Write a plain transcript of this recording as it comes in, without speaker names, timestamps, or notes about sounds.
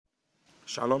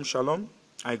Shalom, shalom.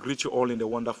 I greet you all in the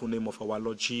wonderful name of our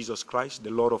Lord Jesus Christ, the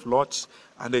Lord of Lords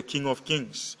and the King of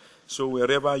Kings. So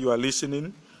wherever you are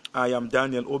listening, I am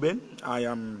Daniel Oben. I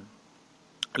am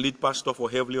lead pastor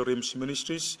for Heavenly Realms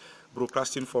Ministries,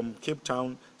 broadcasting from Cape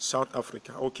Town, South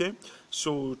Africa. Okay,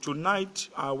 so tonight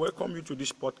I welcome you to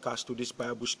this podcast, to this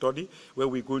Bible study, where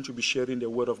we're going to be sharing the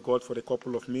Word of God for a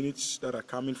couple of minutes that are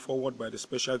coming forward by the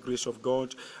special grace of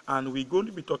God. And we're going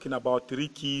to be talking about 3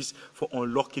 keys for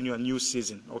unlocking your new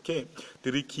season. Okay,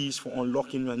 3 keys for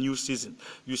unlocking your new season.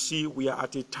 You see, we are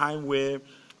at a time where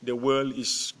the world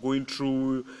is going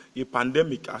through a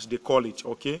pandemic, as they call it,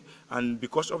 okay? And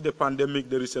because of the pandemic,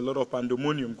 there is a lot of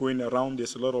pandemonium going around.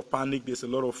 There's a lot of panic. There's a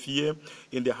lot of fear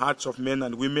in the hearts of men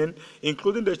and women,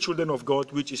 including the children of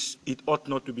God, which is, it ought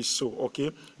not to be so,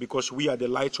 okay? Because we are the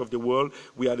lights of the world.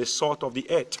 We are the salt of the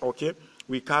earth, okay?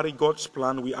 We carry God's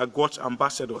plan. We are God's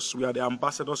ambassadors. We are the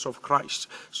ambassadors of Christ.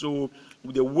 So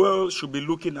the world should be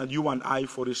looking at you and I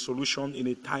for a solution in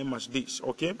a time as this,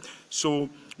 okay? So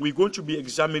we're going to be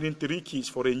examining 3 keys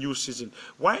for a new season.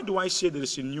 Why do I say there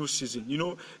is a new season? You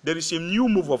know, there is a new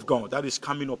move of God that is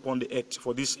coming upon the earth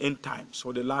for these end times,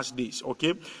 for the last days,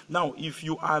 okay? Now, if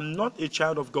you are not a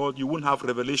child of God, you won't have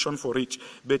revelation for it.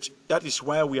 But that is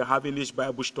why we are having this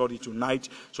Bible study tonight,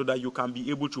 so that you can be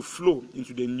able to flow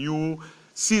into the new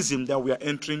season that we are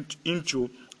entering into,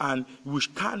 and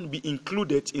which can be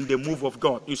included in the move of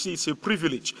God. You see, it's a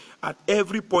privilege. At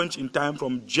every point in time,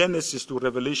 from Genesis to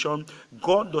Revelation,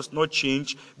 God does not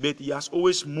change, but he has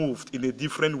always moved in a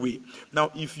different way.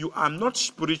 Now, if you are not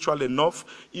spiritual enough,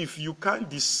 if you can't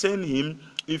discern him,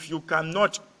 if you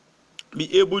cannot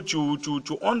be able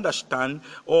to understand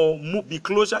or be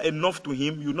closer enough to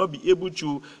him, you'll not be able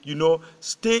to,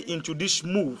 stay into this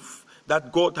move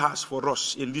that God has for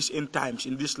us in these end times,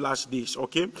 in these last days,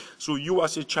 okay? So you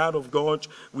as a child of God,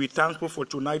 we're thankful for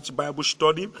tonight's Bible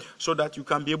study, so that you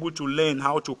can be able to learn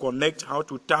how to connect, how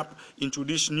to tap into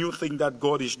this new thing that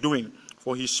God is doing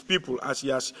for his people, as he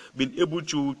has been able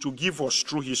to give us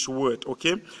through his word,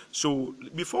 okay? So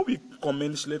before we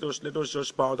commence, let us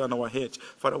just bow down our heads.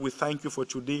 Father, we thank you for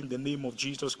today in the name of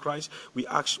Jesus Christ. We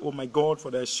ask, oh my God, for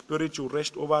the Spirit to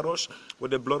rest over us, for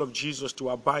the blood of Jesus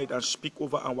to abide and speak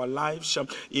over our lives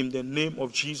in the name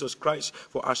of Jesus Christ.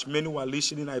 For as many who are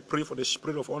listening, I pray for the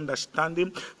spirit of understanding,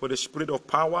 for the spirit of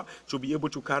power to be able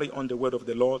to carry on the word of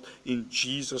the Lord. In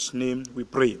Jesus' name we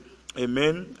pray.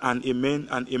 Amen and amen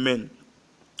and amen.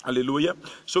 Hallelujah.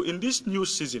 So in this new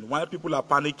season, while people are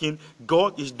panicking,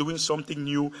 God is doing something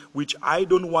new, which I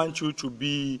don't want you to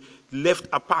be left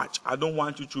apart. I don't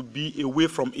want you to be away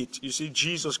from it. You see,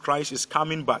 Jesus Christ is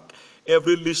coming back.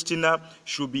 Every listener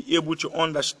should be able to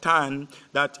understand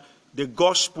that the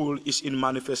gospel is in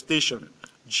manifestation.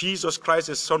 Jesus Christ,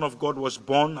 the Son of God, was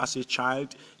born as a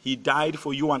child. He died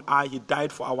for you and I. He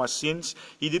died for our sins.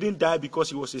 He didn't die because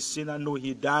he was a sinner. No,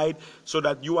 he died so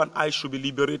that you and I should be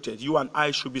liberated. You and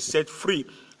I should be set free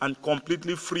and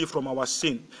completely free from our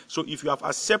sin. So if you have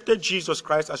accepted Jesus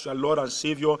Christ as your Lord and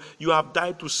Savior, you have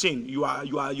died to sin. You are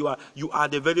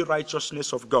the very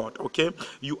righteousness of God. Okay?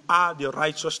 You are the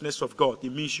righteousness of God.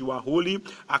 It means you are holy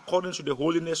according to the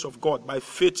holiness of God by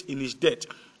faith in his death.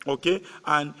 Okay,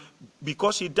 and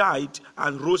because he died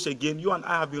and rose again, you and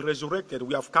I have been resurrected.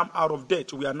 We have come out of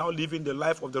death. We are now living the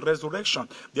life of the resurrection,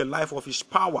 the life of his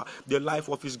power, the life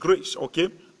of his grace. Okay.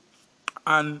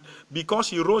 And because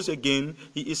he rose again,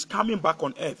 he is coming back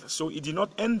on earth. So it did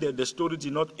not end there. The story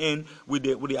did not end with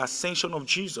the ascension of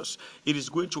Jesus. It is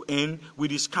going to end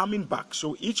with his coming back.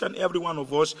 So each and every one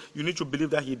of us, you need to believe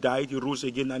that he died, he rose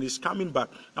again, and he's coming back.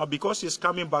 Now, because he's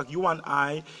coming back, you and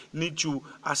I need to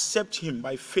accept him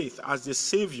by faith as the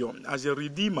Savior, as a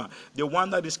Redeemer, the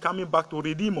one that is coming back to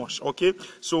redeem us. Okay?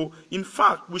 So, in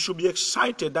fact, we should be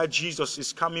excited that Jesus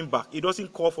is coming back. It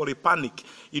doesn't call for a panic.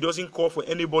 It doesn't call for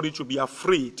anybody to be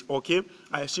afraid, okay?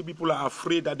 I see people are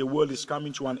afraid that the world is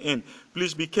coming to an end.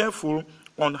 Please be careful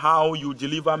on how you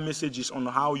deliver messages, on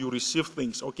how you receive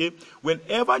things, okay?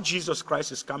 Whenever Jesus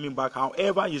Christ is coming back,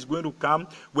 however he's going to come,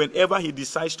 whenever he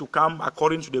decides to come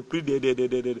according to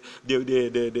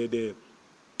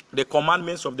the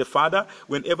commandments of the Father,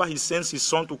 whenever he sends his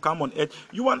Son to come on earth,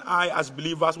 you and I as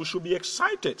believers, we should be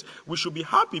excited. We should be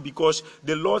happy because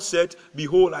the Lord said,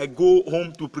 behold, I go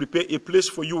home to prepare a place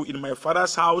for you. In my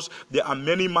Father's house, there are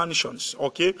many mansions,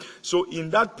 okay? So in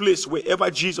that place,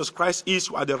 wherever Jesus Christ is,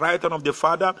 at the right hand of the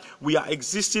Father, we are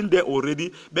existing there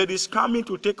already, but he's coming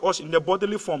to take us in the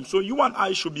bodily form. So you and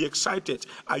I should be excited.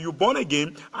 Are you born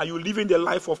again? Are you living the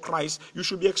life of Christ? You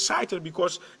should be excited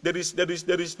because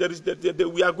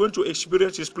we are going to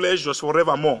experience his pleasures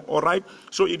forevermore. All right?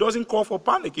 So it doesn't call for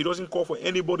panic. It doesn't call for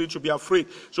anybody to be afraid.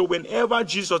 So whenever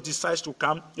Jesus decides to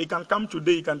come, he can come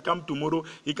today, he can come tomorrow,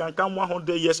 he can come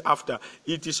 100 years after.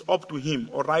 It is up to him.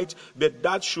 All right? But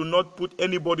that should not put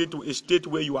anybody to a state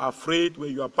where you are afraid, where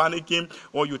you are panicking,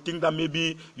 or you think that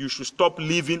maybe you should stop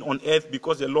living on earth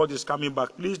because the Lord is coming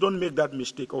back. Please don't make that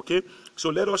mistake, okay? So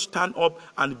let us stand up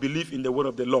and believe in the word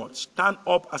of the Lord. Stand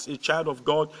up as a child of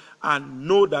God and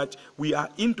know that we are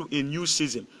into a new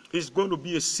season. It's going to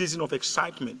be a season of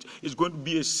excitement. It's going to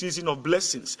be a season of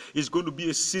blessings. It's going to be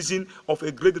a season of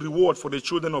a great reward for the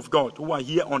children of God who are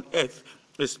here on earth,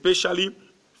 especially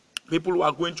people who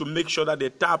are going to make sure that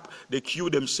they cue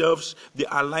themselves, they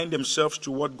align themselves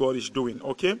to what God is doing,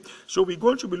 okay? So we're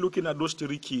going to be looking at those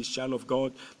three keys, child of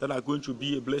God, that are going to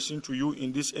be a blessing to you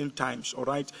in these end times, all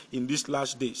right, in these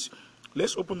last days.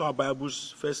 Let's open our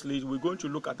Bibles. Firstly, we're going to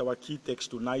look at our key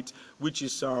text tonight, which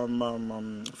is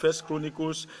 1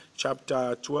 Chronicles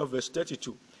chapter 12, verse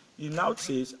 32. It now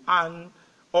says, and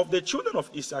of the children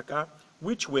of Issachar,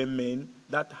 which were men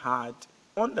that had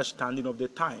understanding of the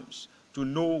times, to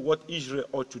know what Israel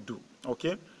ought to do.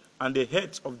 Okay? And the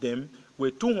heads of them were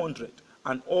 200,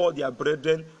 and all their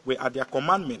brethren were at their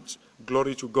commandments.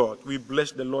 Glory to God. We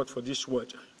bless the Lord for this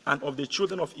word. And of the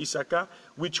children of Issachar,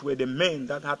 which were the men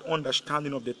that had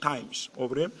understanding of the times.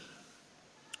 Okay?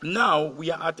 Now,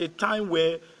 we are at a time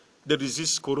where there is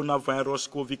this coronavirus,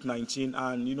 COVID-19,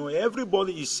 and,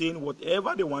 everybody is saying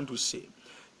whatever they want to say.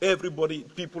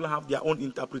 People have their own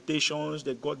interpretations,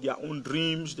 they got their own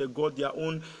dreams, they got their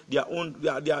own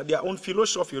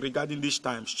philosophy regarding these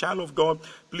times. Child of God,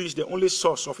 please, the only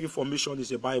source of information is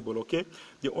the Bible, okay?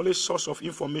 The only source of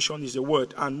information is the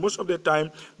word. And most of the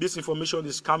time, this information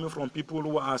is coming from people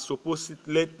who are supposed to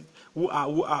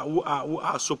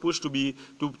be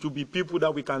people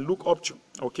that we can look up to,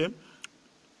 okay?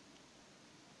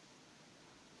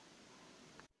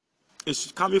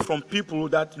 It's coming from people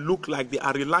that look like they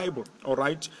are reliable, all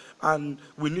right? And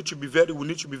we need to be very,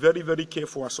 very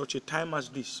careful at such a time as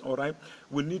this, all right?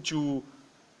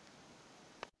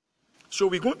 So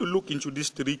we're going to look into these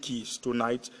three keys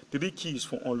tonight, three keys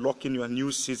for unlocking your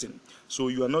new season. So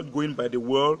you are not going by the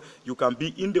world. You can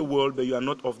be in the world, but you are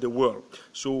not of the world.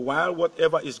 So while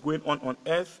whatever is going on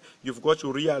earth, you've got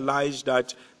to realize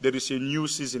that there is a new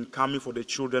season coming for the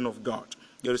children of God.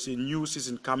 There is a new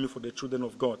season coming for the children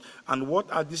of God. And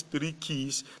what are these three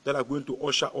keys that are going to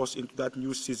usher us into that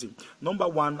new season? Number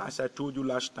one, as I told you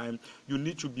last time, you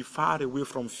need to be far away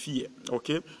from fear,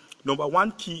 okay? Number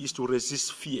one key is to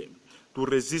resist fear. To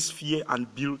resist fear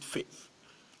and build faith.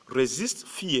 Resist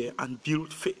fear and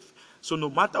build faith. So no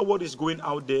matter what is going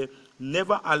out there,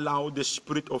 never allow the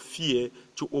spirit of fear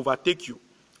to overtake you.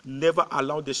 Never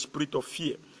allow the spirit of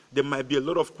fear. There might be a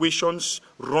lot of questions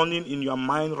running in your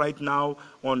mind right now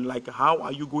on like how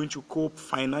are you going to cope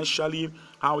financially?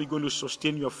 How are you going to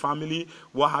sustain your family?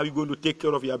 How are you going to take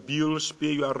care of your bills,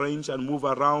 pay your rents and move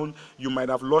around? You might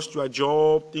have lost your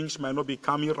job. Things might not be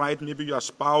coming right. Maybe your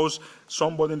spouse,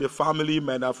 somebody in the family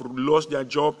might have lost their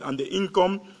job and the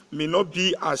income may not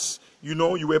be as you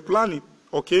were planning.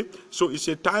 Okay? So it's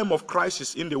a time of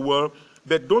crisis in the world.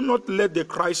 But do not let the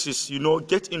crisis,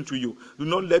 get into you. Do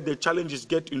not let the challenges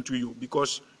get into you.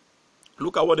 Because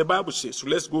look at what the Bible says. So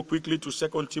let's go quickly to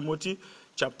 2 Timothy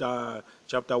chapter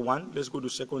 1. Let's go to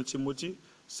 2 Timothy.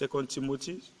 2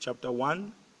 Timothy chapter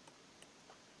 1,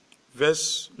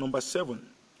 verse number 7.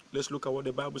 Let's look at what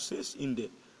the Bible says in there.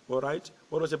 All right?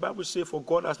 What does the Bible say? For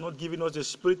God has not given us the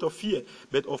spirit of fear,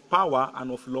 but of power and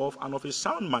of love and of a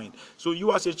sound mind. So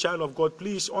you as a child of God,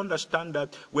 please understand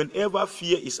that whenever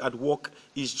fear is at work,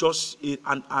 it's just a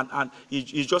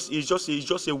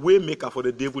way maker for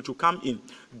the devil to come in.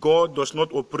 God does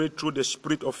not operate through the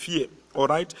spirit of fear. All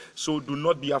right? So do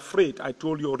not be afraid. I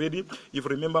told you already. If you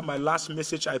remember my last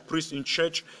message I preached in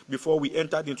church before we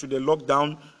entered into the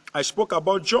lockdown, I spoke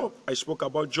about Job.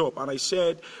 And I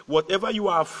said, whatever you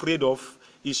are afraid of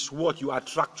is what you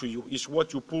attract to you, is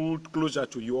what you pull closer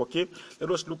to you, okay?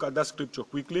 Let us look at that scripture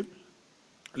quickly.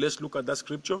 Let's look at that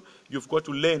scripture. You've got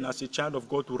to learn as a child of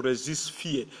God to resist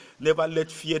fear. Never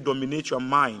let fear dominate your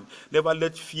mind. Never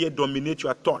let fear dominate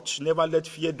your thoughts. Never let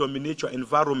fear dominate your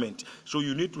environment. So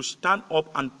you need to stand up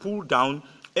and pull down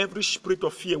every spirit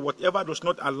of fear. Whatever does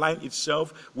not align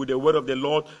itself with the word of the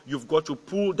Lord, you've got to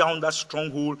pull down that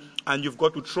stronghold and you've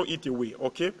got to throw it away,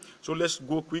 okay? So let's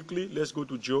go quickly. Let's go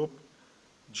to Job.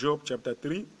 Job chapter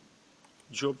 3.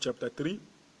 Job chapter 3.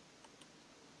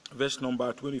 Verse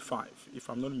number 25. If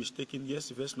I'm not mistaken, yes,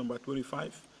 verse number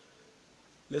 25.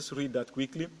 Let's read that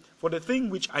quickly. For the thing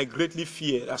which I greatly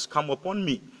fear has come upon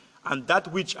me, and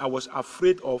that which I was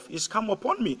afraid of is come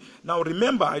upon me. Now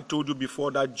remember, I told you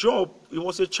before that Job, he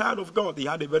was a child of God. He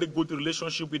had a very good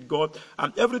relationship with God,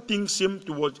 and everything seemed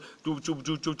to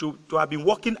have been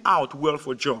working out well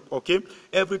for Job. Okay,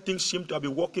 everything seemed to have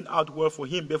been working out well for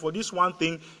him. But for this one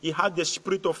thing, he had the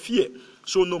spirit of fear.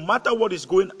 So no matter what is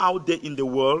going out there in the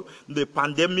world, the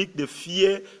pandemic, the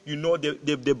fear,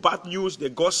 the bad news, the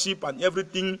gossip and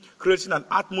everything, creating an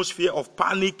atmosphere of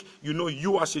panic,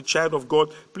 you as a child of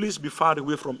God, please be far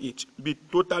away from it. Be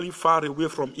totally far away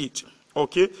from it.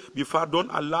 Okay? Don't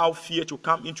allow fear to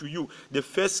come into you. The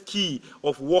first key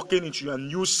of walking into your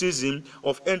new season,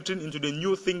 of entering into the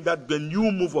new thing, that the new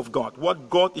move of God, what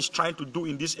God is trying to do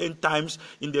in these end times,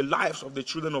 in the lives of the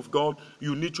children of God,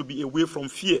 you need to be away from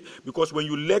fear. Because when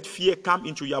you let fear come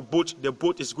into your boat, the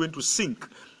boat is going to sink.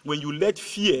 When you let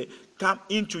fear come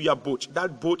into your boat,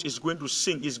 that boat is going to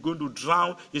sink, is going to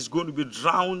drown, is going to be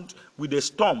drowned with a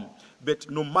storm. But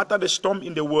no matter the storm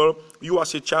in the world, you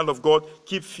as a child of God,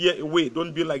 keep fear away.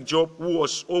 Don't be like Job, who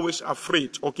was always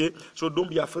afraid, okay? So don't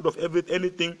be afraid of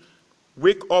anything.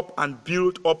 Wake up and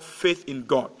build up faith in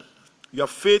God. Your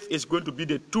faith is going to be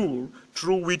the tool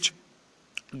through which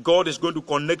God is going to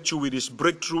connect you with his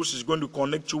breakthroughs. He's going to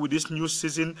connect you with this new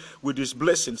season, with his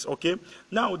blessings, okay?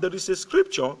 Now, there is a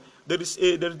scripture. There's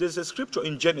a scripture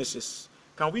in Genesis.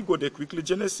 Can we go there quickly?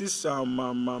 Genesis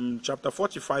chapter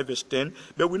 45, verse 10.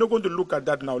 But we're not going to look at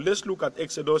that now. Let's look at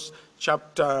Exodus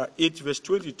chapter 8, verse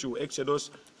 22. Exodus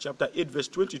chapter 8, verse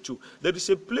 22. There is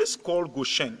a place called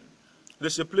Goshen.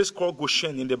 There's a place called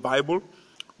Goshen in the Bible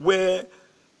where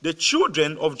the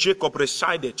children of Jacob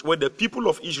resided, where the people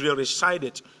of Israel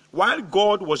resided. While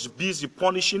God was busy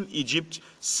punishing Egypt,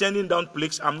 sending down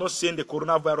plagues, I'm not saying the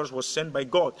coronavirus was sent by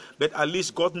God, but at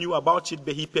least God knew about it,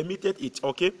 but he permitted it,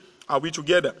 okay? Are we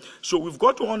together? So we've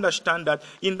got to understand that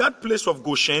in that place of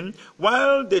Goshen,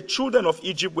 while the children of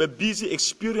Egypt were busy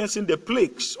experiencing the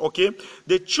plagues, okay,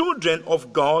 the children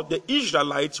of God, the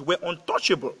Israelites, were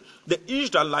untouchable. The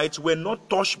Israelites were not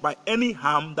touched by any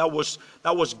harm that was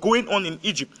going on in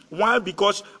Egypt. Why?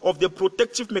 Because of the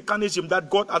protective mechanism that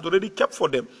God had already kept for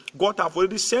them. God had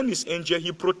already sent his angel.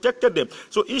 He protected them.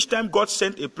 So each time God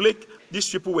sent a plague, these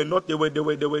people were not. They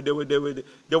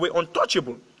were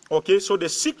untouchable. Okay, so the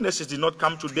sicknesses did not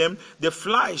come to them. The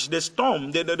flies, the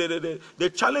storm,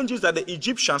 the challenges that the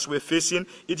Egyptians were facing,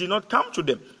 it did not come to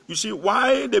them. You see,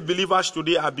 why the believers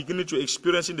today are beginning to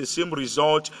experiencing the same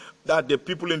result that the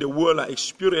people in the world are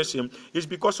experiencing is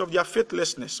because of their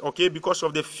faithlessness, okay, because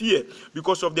of the fear,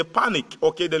 because of the panic,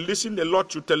 okay. They listen a lot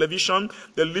to television,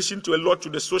 they listen to a lot to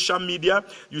the social media.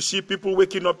 You see people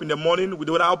waking up in the morning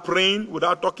without praying,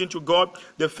 without talking to God.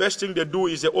 The first thing they do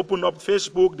is they open up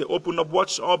Facebook, they open up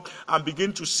WhatsApp, and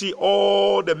begin to see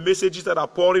all the messages that are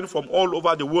pouring from all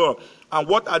over the world. And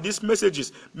what are these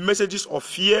messages? Messages of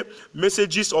fear,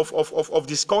 messages of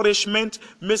discouragement,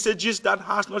 messages that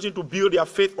has nothing to build their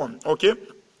faith on, okay?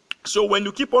 So when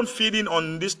you keep on feeding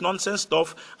on this nonsense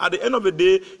stuff, at the end of the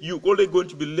day, you're only going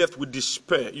to be left with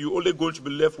despair. You're only going to be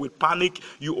left with panic.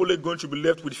 You're only going to be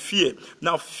left with fear.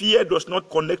 Now, fear does not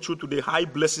connect you to the high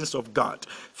blessings of God.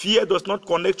 Fear does not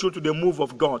connect you to the move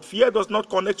of God. Fear does not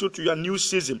connect you to your new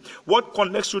season. What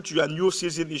connects you to your new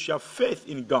season is your faith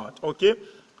in God, okay?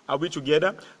 Are we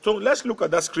together? So let's look at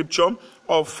that scripture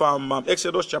of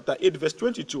Exodus chapter 8, verse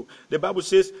 22. The Bible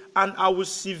says, "And I will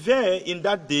sever in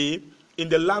that day in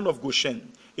the land of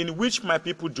Goshen, in which my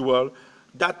people dwell,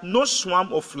 that no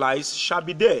swarm of flies shall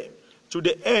be there, to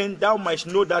the end thou mightst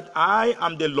know that I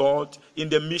am the Lord in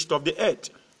the midst of the earth."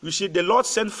 You see, the Lord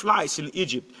sent flies in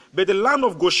Egypt, but the land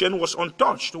of Goshen was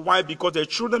untouched. Why? Because the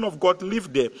children of God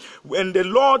lived there. When the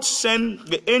Lord sent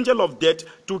the angel of death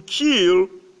to kill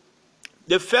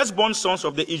the firstborn sons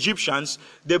of the Egyptians,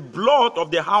 the blood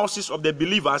of the houses of the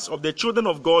believers, of the children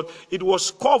of God, it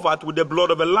was covered with the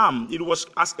blood of a lamb. It was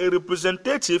as a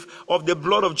representative of the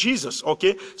blood of Jesus,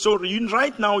 okay? So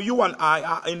right now, you and I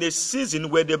are in a season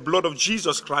where the blood of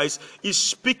Jesus Christ is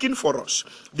speaking for us.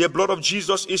 The blood of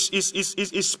Jesus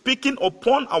is speaking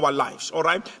upon our lives, all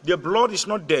right? The blood is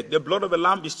not dead. The blood of a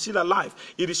lamb is still alive.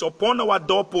 It is upon our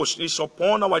doorposts. It is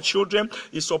upon our children.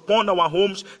 It is upon our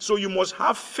homes. So you must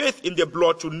have faith in the blood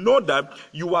to know that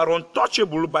you are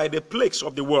untouchable by the plagues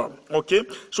of the world, okay?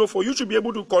 So for you to be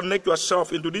able to connect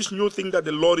yourself into this new thing that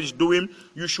the Lord is doing,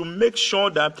 you should make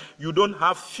sure that you don't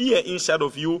have fear inside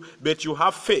of you, but you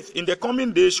have faith. In the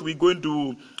coming days, we're going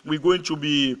to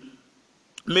be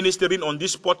ministering on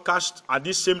this podcast at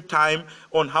this same time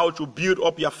on how to build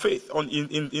up your faith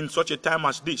in such a time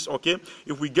as this, okay?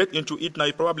 If we get into it now,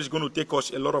 it probably is going to take us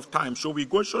a lot of time. So we're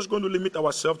just going to limit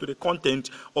ourselves to the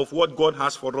content of what God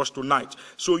has for us tonight.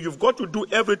 So you've got to do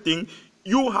everything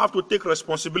you have to take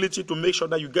responsibility to make sure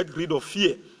that you get rid of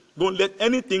fear. Don't let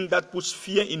anything that puts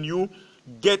fear in you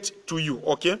get to you,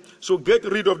 okay? So get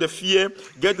rid of the fear,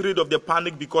 get rid of the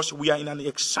panic, because we are in an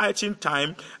exciting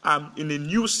time, in a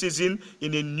new season,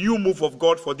 in a new move of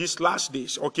God for these last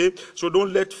days, okay? So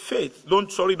don't let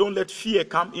fear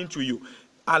come into you.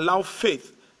 Allow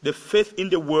faith, the faith in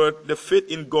the word, the faith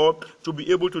in God, to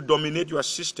be able to dominate your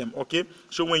system, okay?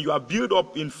 So when you are built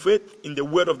up in faith in the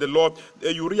word of the Lord,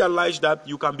 you realize that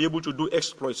you can be able to do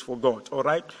exploits for God, all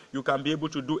right? You can be able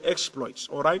to do exploits,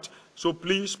 all right? So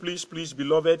please, please, please,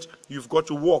 beloved, you've got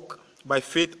to walk by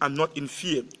faith and not in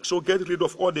fear. So get rid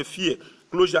of all the fear.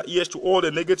 Close your ears to all the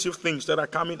negative things that are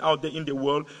coming out there in the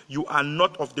world. You are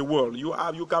not of the world.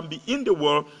 You can be in the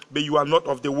world, but you are not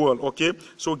of the world, okay?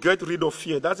 So get rid of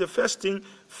fear. That's the first thing.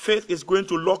 Faith is going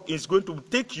to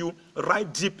take you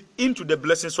right deep into the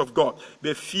blessings of God.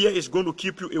 The fear is going to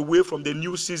keep you away from the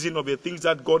new season of the things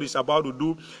that God is about to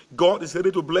do. God is ready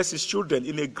to bless his children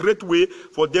in a great way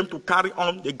for them to carry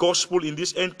on the gospel in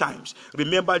these end times.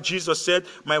 Remember, Jesus said,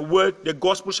 my word, the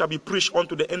gospel shall be preached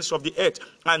unto the ends of the earth.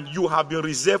 And you have been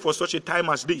reserved for such a time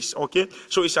as this, okay?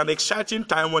 So it's an exciting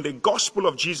time when the gospel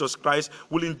of Jesus Christ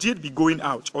will indeed be going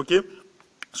out, okay?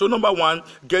 So number one,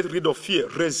 get rid of fear.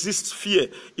 Resist fear.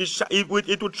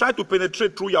 It will try to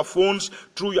penetrate through your phones,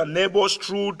 through your neighbors,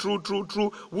 through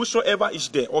whosoever is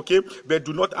there, okay? But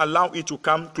do not allow it to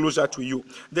come closer to you.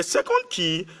 The second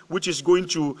key, we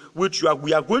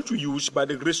are going to use by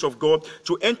the grace of God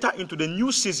to enter into the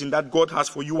new season that God has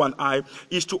for you and I,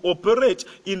 is to operate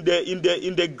in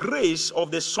the grace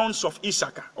of the sons of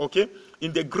Issachar, okay?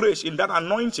 In the grace, in that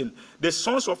anointing, the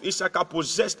sons of Issachar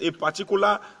possessed a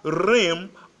particular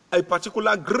realm, a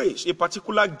particular grace, a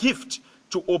particular gift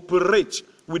to operate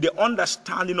with the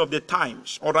understanding of the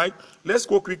times. All right, let's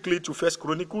go quickly to 1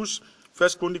 Chronicles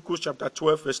chapter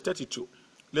 12, verse 32.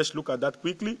 Let's look at that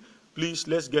quickly. Please,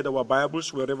 let's get our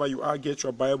Bibles wherever you are. Get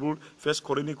your Bible. 1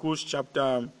 Chronicles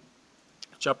chapter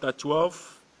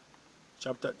 12,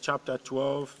 chapter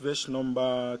 12, verse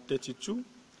number 32.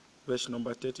 Verse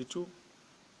number 32.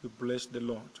 We bless the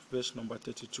Lord. Verse number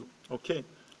 32. Okay.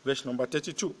 Verse number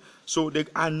 32. So the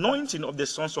anointing of the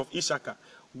sons of Issachar.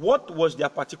 What was their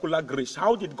particular grace?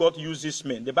 How did God use these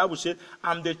men? The Bible said,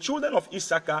 and the children of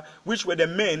Issachar, which were the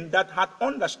men that had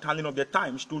understanding of the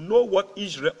times to know what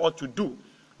Israel ought to do.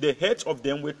 The heads of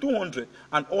them were 200,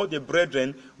 and all the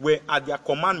brethren were at their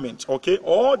commandment. Okay?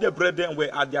 All the brethren were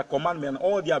at their commandment.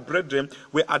 All their brethren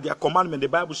were at their commandment, the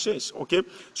Bible says. Okay?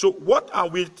 So what are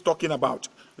we talking about?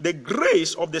 The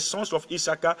grace of the sons of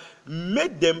Issachar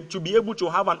made them to be able to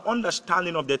have an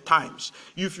understanding of the times.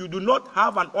 If you do not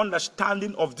have an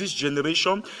understanding of this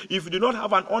generation, if you do not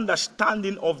have an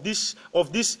understanding of these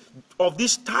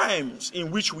times in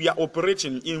which we are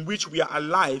operating, in which we are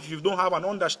alive, if you don't have an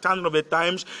understanding of the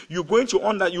times, you're going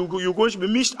to be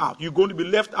missed out. You're going to be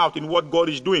left out in what God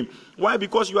is doing. Why?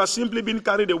 Because you are simply being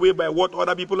carried away by what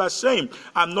other people are saying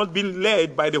and not being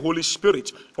led by the Holy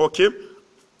Spirit. Okay?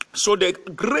 So the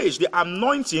grace, the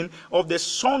anointing of the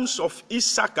sons of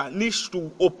Issachar needs to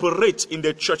operate in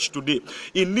the church today.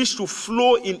 It needs to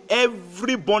flow in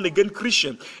every born-again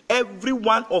Christian. Every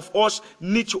one of us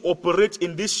needs to operate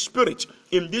in this spirit.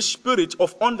 In this spirit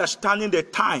of understanding the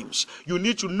times. You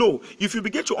need to know. If you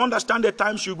begin to understand the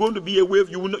times, you're going to be aware.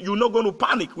 You're not going to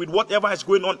panic with whatever is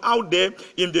going on out there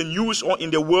in the news or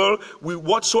in the world with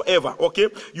whatsoever. Okay?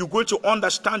 You're going to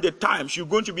understand the times. You're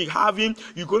going to be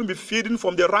feeding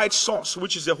from the right source,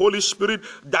 which is the Holy Spirit,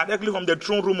 directly from the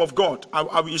throne room of God.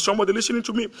 Is somebody listening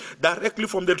to me? Directly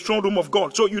from the throne room of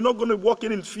God. So you're not going to be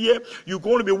walking in fear. You're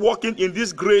going to be walking in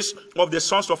this grace of the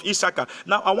sons of Issachar.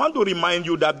 Now, I want to remind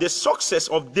you that the success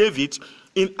of David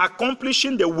in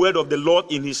accomplishing the word of the Lord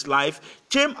in his life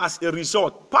came as a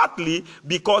result, partly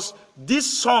because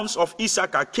these sons of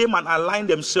Issachar came and aligned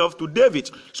themselves to David.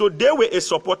 So they were a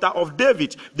supporter of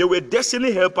David. They were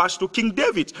destiny helpers to King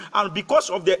David. And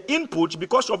because of their input,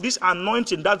 because of this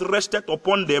anointing that rested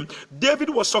upon them, David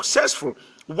was successful.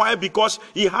 Why? Because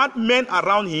he had men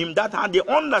around him that had the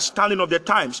understanding of the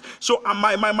times. So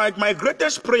my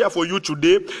greatest prayer for you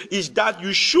today is that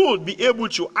you should be able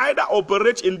to either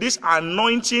operate in this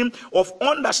anointing of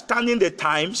understanding the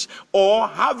times, or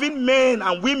having men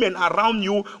and women around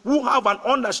you who have an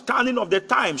understanding of the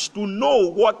times to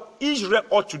know what Israel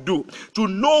ought to do, to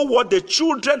know what the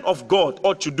children of God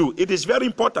ought to do. It is very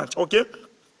important, okay?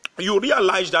 You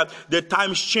realize that the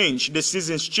times change, the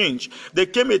seasons change. There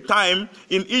came a time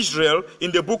in Israel,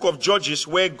 in the book of Judges,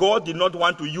 where God did not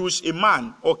want to use a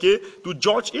man, okay, to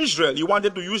judge Israel. He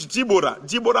wanted to use Deborah.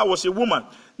 Deborah was a woman.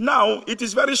 Now, it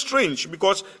is very strange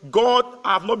because God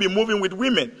have not been moving with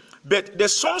women. But the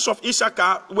sons of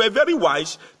Issachar were very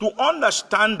wise to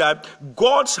understand that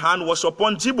God's hand was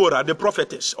upon Deborah, the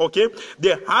prophetess. Okay,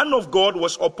 the hand of God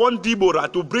was upon Deborah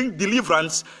to bring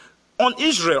deliverance on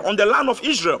Israel, on the land of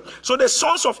Israel. So the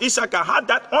sons of Issachar had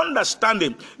that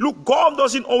understanding. Look, God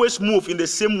doesn't always move in the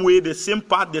same way, the same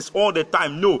path, all the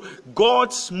time. No,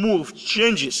 God's move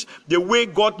changes. The way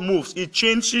God moves, it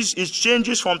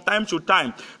changes from time to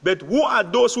time. But who are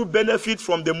those who benefit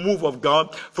from the move of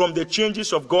God, from the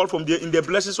changes of God, in the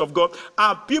blessings of God?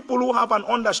 Are people who have an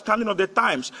understanding of the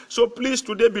times. So please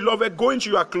today, beloved, go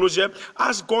into your closet,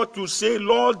 ask God to say,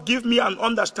 Lord, give me an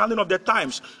understanding of the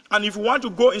times. And if you want to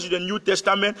go into the New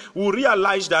Testament, we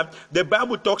realize that the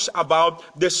Bible talks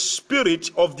about the spirit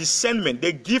of discernment,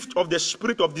 the gift of the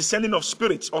spirit of discerning of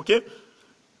spirits, okay?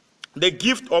 The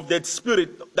gift of that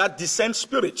spirit, that discern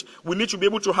spirit. We need to be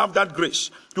able to have that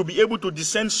grace, to be able to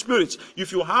discern spirits.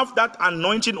 If you have that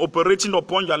anointing operating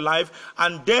upon your life,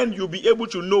 and then you'll be able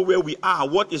to know where we are,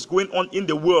 what is going on in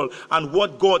the world, and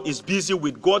what God is busy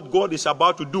with, God is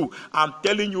about to do. I'm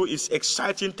telling you, it's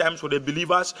exciting times for the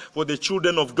believers, for the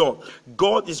children of God.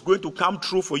 God is going to come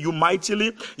through for you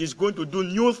mightily. He's going to do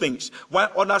new things.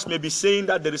 While others may be saying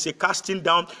that there is a casting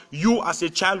down, you as a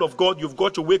child of God, you've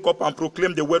got to wake up and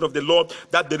proclaim the word of the Lord,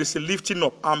 that there is a lifting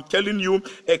up. I'm telling you,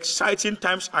 exciting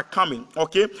times are coming.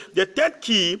 Okay, the third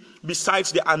key,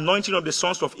 besides the anointing of the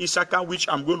sons of Issachar, which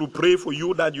I'm going to pray for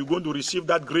you that you're going to receive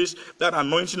that grace, that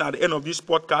anointing at the end of this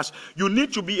podcast, you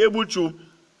need to be able to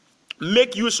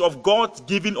make use of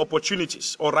God-given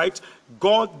opportunities. All right,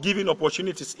 God-given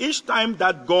opportunities. Each time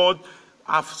that God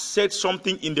have said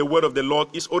something in the word of the Lord,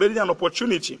 is already an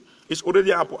opportunity. It's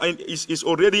already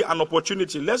an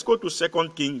opportunity. Let's go to 2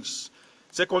 Kings.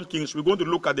 2 Kings, we're going to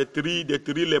look at the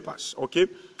three lepers, okay?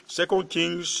 2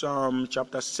 Kings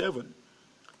chapter 7.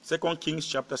 2 Kings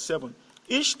chapter 7.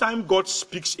 Each time God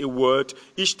speaks a word,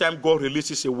 each time God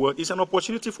releases a word, it's an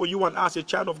opportunity for you and us, a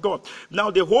child of God.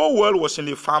 Now, the whole world was in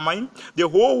a famine. The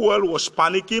whole world was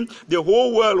panicking. The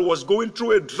whole world was going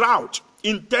through a drought,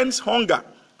 intense hunger.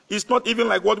 It's not even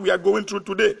like what we are going through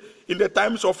today. In the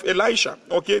times of Elisha,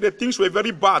 okay, the things were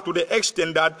very bad to the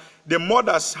extent that the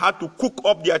mothers had to cook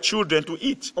up their children to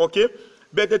eat, okay?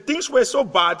 But the things were so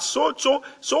bad, so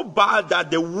bad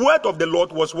that the word of the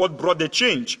Lord was what brought the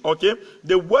change, okay?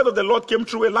 The word of the Lord came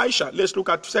through Elisha. Let's look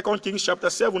at 2 Kings chapter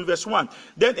 7, verse 1.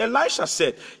 Then Elisha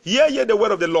said, Hear ye the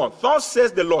word of the Lord. Thus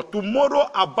says the Lord, tomorrow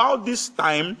about this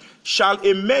time shall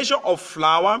a measure of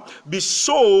flour be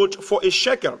sold for a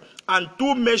shekel, and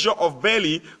 2 measures of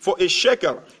barley for a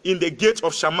shekel in the gate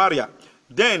of Samaria.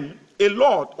 Then a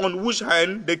Lord on whose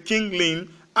hand the king leaned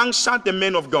answered the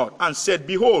men of God and said,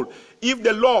 Behold, if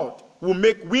the Lord will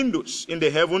make windows in the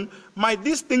heaven, might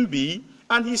this thing be?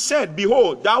 And he said,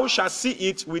 Behold, thou shalt see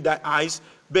it with thy eyes,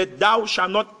 but thou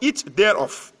shalt not eat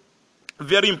thereof.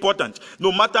 Very important.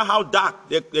 No matter how dark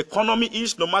the economy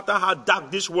is, no matter how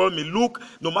dark this world may look,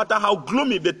 no matter how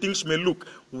gloomy the things may look,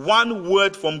 one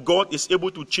word from God is able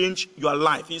to change your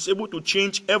life. He's able to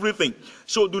change everything.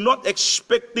 So do not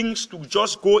expect things to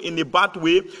just go in a bad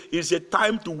way. It's a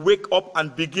time to wake up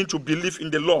and begin to believe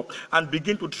in the Lord and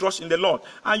begin to trust in the Lord.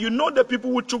 And you know the people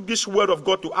who took this word of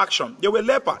God to action. They were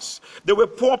lepers. They were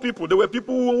poor people. They were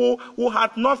people who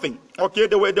had nothing. Okay,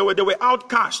 they were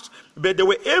outcast, but they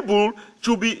were able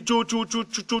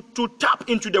to tap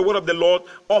into the word of the Lord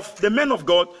of the man of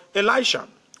God, Elisha.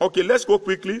 Okay, let's go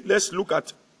quickly. Let's look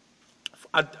at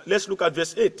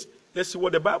verse 8. Let's see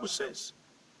what the Bible says.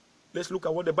 Let's look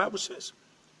at what the Bible says.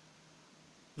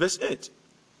 Verse 8.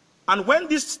 And when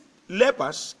these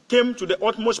lepers came to the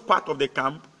utmost part of the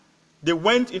camp, they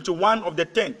went into one of the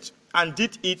tents and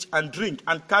did eat and drink,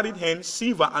 and carried hence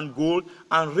silver and gold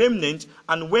and remnant,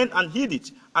 and went and hid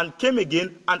it, and came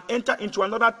again and entered into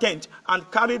another tent,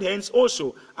 and carried hence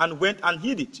also, and went and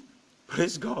hid it.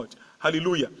 Praise God.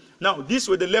 Hallelujah. Now, these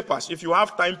were the lepers. If you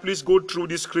have time, please go through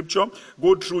this scripture.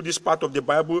 Go through this part of the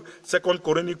Bible, 2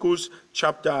 Chronicles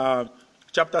chapter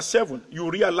 7. You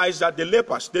realize that the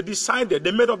lepers, they decided, they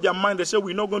made up their mind. They said,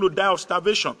 we're not going to die of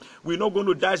starvation. We're not going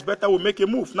to die. It's better we make a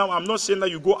move. Now, I'm not saying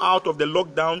that you go out of the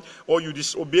lockdown or you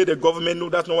disobey the government. No,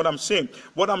 that's not what I'm saying.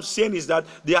 What I'm saying is that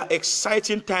there are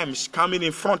exciting times coming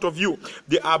in front of you.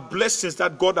 There are blessings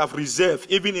that God has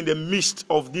reserved, even in the midst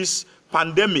of this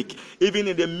pandemic, even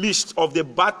in the midst of the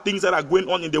bad things that are going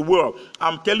on in the world.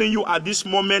 I'm telling you at this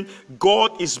moment,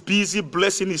 God is busy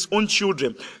blessing his own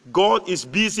children. God is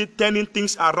busy turning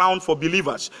things around for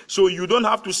believers. So you don't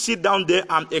have to sit down there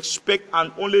and expect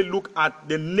and only look at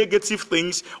the negative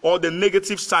things or the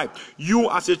negative side. You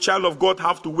as a child of God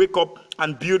have to wake up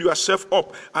and build yourself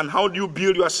up. And how do you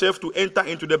build yourself to enter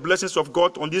into the blessings of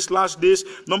God on these last days?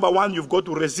 Number one, you've got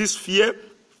to resist fear.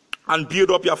 and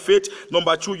build up your faith.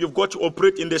 Number 2, you've got to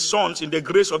operate in the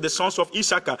grace of the sons of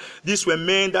Issachar. These were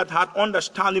men that had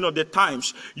understanding of the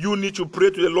times. You need to pray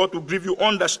to the Lord to give you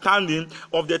understanding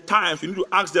of the times. You need to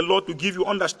ask the Lord to give you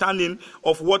understanding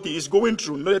of what he is going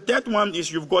through. Now, the third one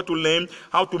is you've got to learn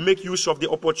how to make use of the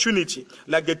opportunity.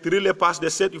 Like the 3 lepers, they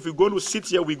said, if we're going to sit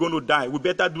here, we're going to die. We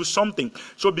better do something.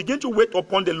 So begin to wait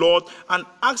upon the Lord and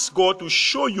ask God to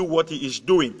show you what he is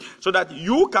doing, so that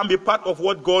you can be part of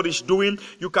what God is doing.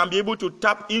 You can be able to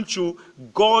tap into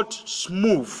God's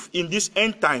move in these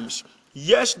end times.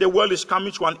 Yes, the world is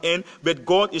coming to an end, but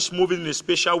God is moving in a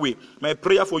special way. My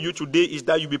prayer for you today is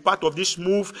that you be part of this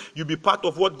move. You be part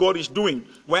of what God is doing.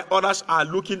 When others are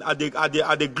looking at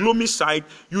the gloomy side,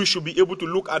 you should be able to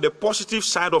look at the positive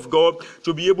side of God,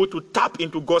 to be able to tap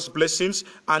into God's blessings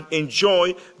and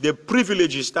enjoy the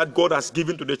privileges that God has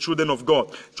given to the children of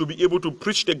God. To be able to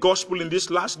preach the gospel in these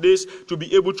last days, to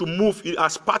be able to move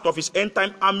as part of his end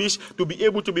time armies, to be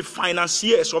able to be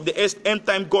financiers of the end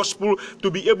time gospel,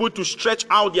 to be able to stretch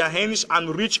out their hands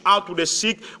and reach out to the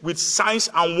sick with signs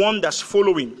and wonders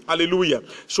following. Hallelujah.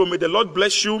 So may the Lord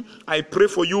bless you. I pray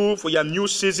for you for your new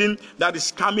season that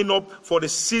is coming up, for the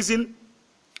season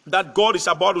that God is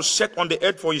about to set on the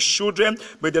earth for his children.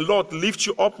 May the Lord lift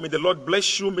you up. May the Lord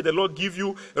bless you. May the Lord give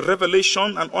you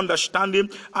revelation and understanding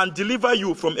and deliver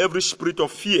you from every spirit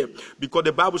of fear. Because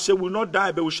the Bible says we will not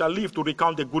die, but we shall live to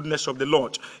recount the goodness of the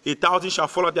Lord. 1,000 shall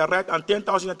fall at their right and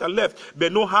 10,000 at their left,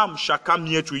 but no harm shall come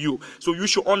near to you. So you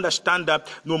should understand that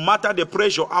no matter the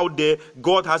pressure out there,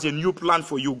 God has a new plan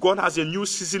for you. God has a new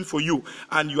season for you.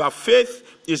 And your faith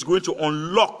is going to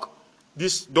unlock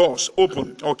these doors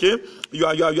open, okay?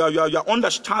 Your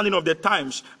understanding of the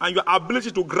times and your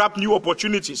ability to grab new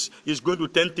opportunities is going to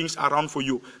turn things around for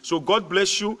you. So God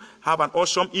bless you. Have an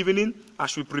awesome evening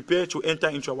as we prepare to enter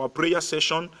into our prayer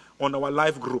session on our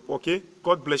live group, okay?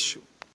 God bless you.